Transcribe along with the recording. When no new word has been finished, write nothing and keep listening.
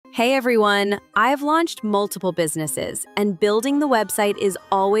Hey everyone, I've launched multiple businesses, and building the website is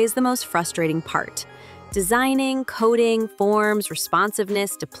always the most frustrating part. Designing, coding, forms,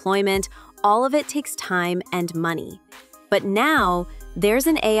 responsiveness, deployment, all of it takes time and money. But now, there's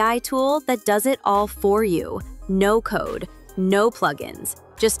an AI tool that does it all for you. No code, no plugins.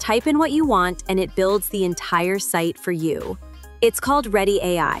 Just type in what you want and it builds the entire site for you. It's called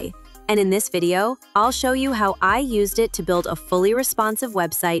ReaddyAI. And in this video, I'll show you how I used it to build a fully responsive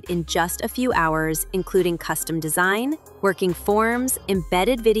website in just a few hours, including custom design, working forms,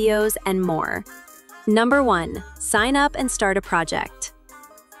 embedded videos, and more. Number 1. Sign up and start a project.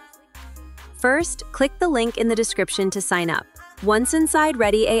 First, click the link in the description to sign up. Once inside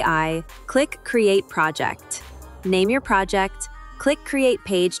ReaddyAI, click Create Project. Name your project, click Create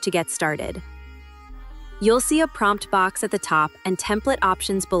Page to get started. You'll see a prompt box at the top and template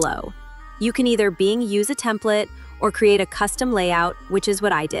options below. You can either use a template or create a custom layout, which is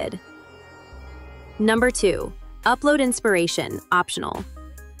what I did. Number 2. Upload inspiration, optional.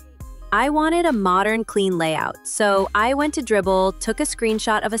 I wanted a modern, clean layout, so I went to Dribbble, took a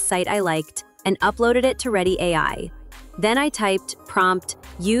screenshot of a site I liked, and uploaded it to ReaddyAI. Then I typed, prompt,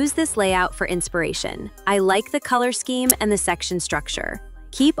 use this layout for inspiration. I like the color scheme and the section structure.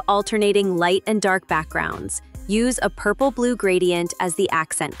 Keep alternating light and dark backgrounds. Use a purple-blue gradient as the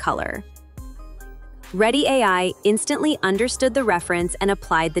accent color. ReaddyAI instantly understood the reference and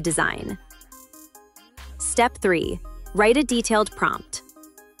applied the design. Step 3. Write a detailed prompt.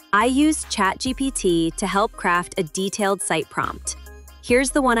 I used ChatGPT to help craft a detailed site prompt.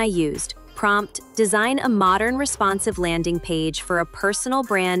 Here's the one I used. Prompt, design a modern responsive landing page for a personal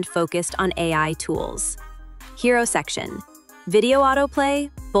brand focused on AI tools. Hero section. Video autoplay,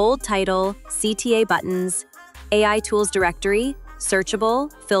 bold title, CTA buttons, AI tools directory,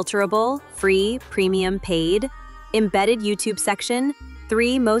 searchable, filterable, free, premium, paid, embedded YouTube section,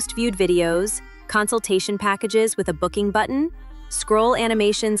 3 most viewed videos, consultation packages with a booking button, scroll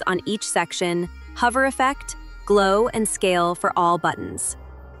animations on each section, hover effect, glow, and scale for all buttons.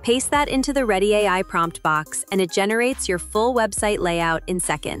 Paste that into the ReaddyAI prompt box and it generates your full website layout in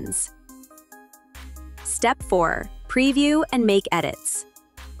seconds. Step 4. Preview and make edits.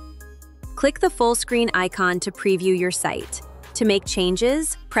 Click the full screen icon to preview your site. To make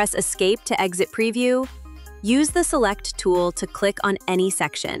changes, press Escape to exit preview. Use the Select tool to click on any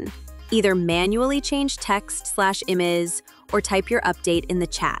section. Either manually change text/image or type your update in the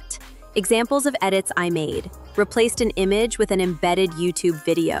chat. Examples of edits I made. Replaced an image with an embedded YouTube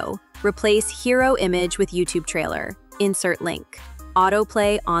video. Replace hero image with YouTube trailer. Insert link.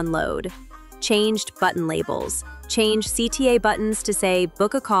 Autoplay on load. Changed button labels. Change CTA buttons to say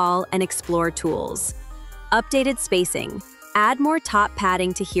book a call and explore tools. Updated spacing. Add more top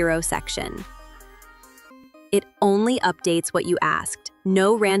padding to hero section. It only updates what you asked.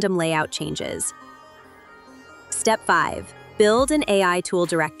 No random layout changes. Step 5. Build an AI tool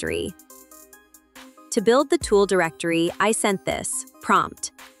directory. To build the tool directory, I sent this.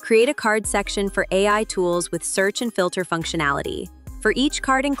 Prompt. Create a card section for AI tools with search and filter functionality. For each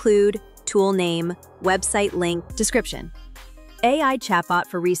card include tool name, website link, description. AI chatbot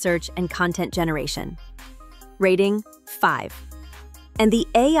for research and content generation. Rating 5. And the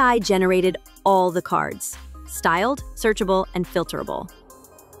AI generated all the cards, styled, searchable, and filterable.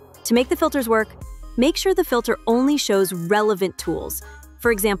 To make the filters work, make sure the filter only shows relevant tools.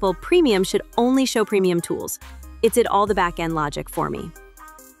 For example, premium should only show premium tools. It did all the back-end logic for me.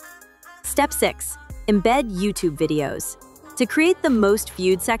 Step 6. Embed YouTube videos. To create the most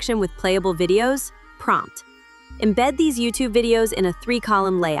viewed section with playable videos, prompt. Embed these YouTube videos in a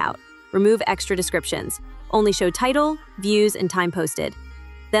 3-column layout. Remove extra descriptions. Only show title, views, and time posted.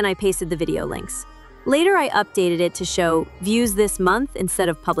 Then I pasted the video links. Later, I updated it to show views this month instead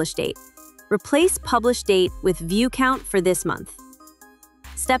of published date. Replace published date with view count for this month.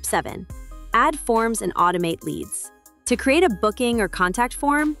 Step 7. Add forms and automate leads. To create a booking or contact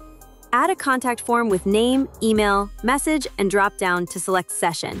form, add a contact form with name, email, message, and drop down to select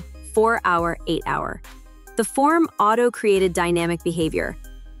session, 4-hour, 8-hour. The form auto-created dynamic behavior.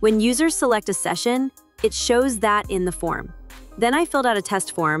 When users select a session, it shows that in the form. Then I filled out a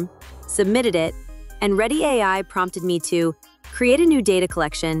test form, submitted it, and ReaddyAI prompted me to create a new data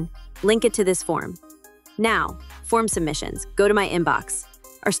collection, link it to this form. Now, form submissions, go to my inbox,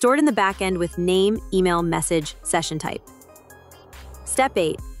 are stored in the backend with name, email, message, session type. Step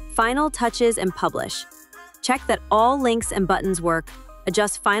 8. Final touches and publish. Check that all links and buttons work,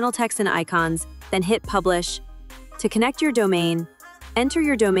 adjust final text and icons, then hit publish. To connect your domain, enter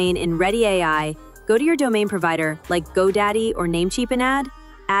your domain in ReaddyAI, go to your domain provider like GoDaddy or Namecheap and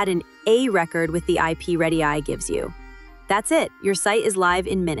add an A record with the IP ReaddyAI gives you. That's it, your site is live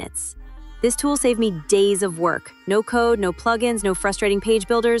in minutes. This tool saved me days of work. No code, no plugins, no frustrating page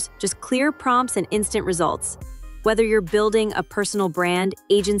builders, just clear prompts and instant results. Whether you're building a personal brand,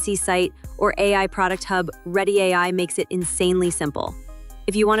 agency site, or AI product hub, ReaddyAI makes it insanely simple.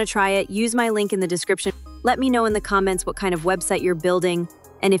 If you want to try it, use my link in the description. Let me know in the comments what kind of website you're building,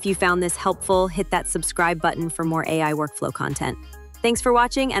 and if you found this helpful, hit that subscribe button for more AI workflow content. Thanks for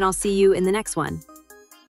watching, and I'll see you in the next one.